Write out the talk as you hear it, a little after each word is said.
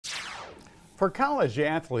For college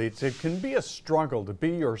athletes, it can be a struggle to be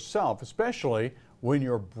yourself, especially when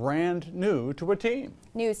you're brand new to a team.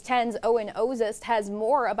 News 10's Owen Ozist has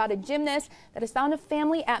more about a gymnast that has found a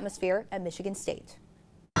family atmosphere at Michigan State.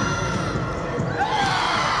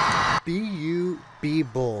 Be you, be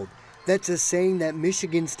bold. That's a saying that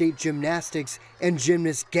Michigan State gymnastics and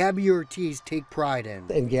gymnast Gabi Ortiz take pride in.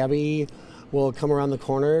 And Gabi will come around the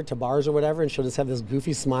corner to bars or whatever, and she'll just have this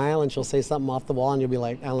goofy smile, and she'll say something off the wall, and you'll be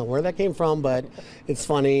like, I don't know where that came from, but it's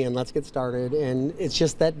funny, and let's get started. And it's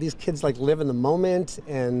just that these kids like live in the moment,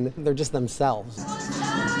 and they're just themselves.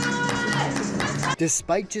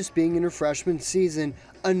 Despite just being in her freshman season,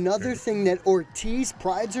 another thing that Ortiz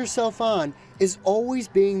prides herself on is always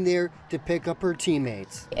being there to pick up her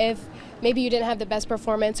teammates. If maybe you didn't have the best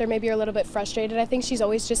performance or maybe you're a little bit frustrated, I think she's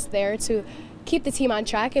always just there to keep the team on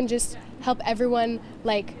track and just help everyone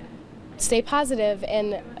stay positive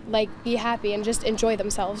and be happy and just enjoy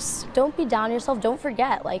themselves. Don't be down on yourself. Don't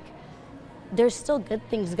forget, there's still good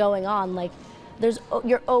things going on.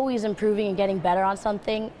 You're always improving and getting better on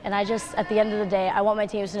something. And at the end of the day, I want my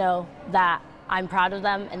teams to know that I'm proud of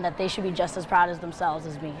them and that they should be just as proud as themselves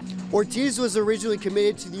as me. Ortiz was originally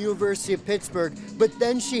committed to the University of Pittsburgh, but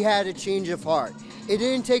then she had a change of heart. It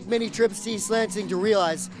didn't take many trips to East Lansing to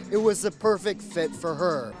realize it was the perfect fit for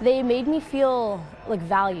her. They made me feel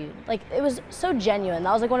valued. It was so genuine.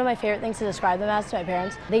 That was one of my favorite things to describe them as to my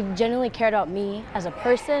parents. They genuinely cared about me as a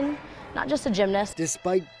person, not just a gymnast.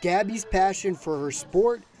 Despite Gabi's passion for her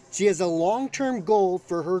sport, she has a long-term goal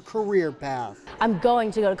for her career path. I'm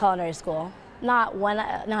going to go to culinary school. Not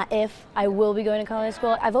if, I will be going to culinary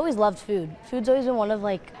school. I've always loved food. Food's always been one of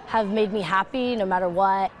have made me happy no matter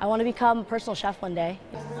what. I want to become a personal chef one day.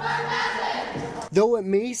 Though it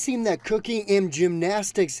may seem that cooking and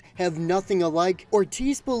gymnastics have nothing alike,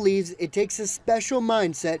 Ortiz believes it takes a special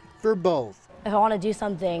mindset for both. If I want to do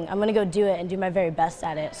something, I'm going to go do it and do my very best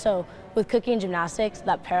at it. So with cooking and gymnastics,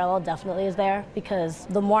 that parallel definitely is there because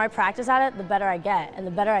the more I practice at it, the better I get. And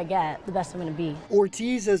the better I get, the best I'm going to be.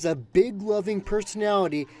 Ortiz has a big, loving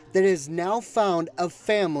personality that has now found a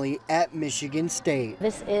family at Michigan State.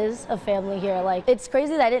 This is a family here. It's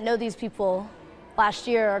crazy that I didn't know these people last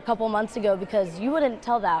year or a couple months ago because you wouldn't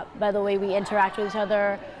tell that by the way we interact with each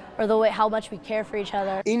other or how much we care for each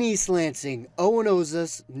other. In East Lansing, Owen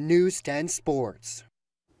Ozis, News 10 Sports.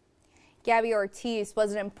 Gabi Ortiz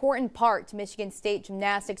was an important part to Michigan State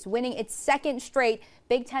gymnastics winning its second straight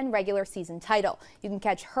Big Ten regular season title. You can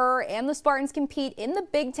catch her and the Spartans compete in the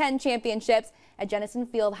Big Ten championships at Jennison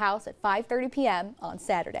Fieldhouse at 5:30 p.m. on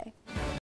Saturday.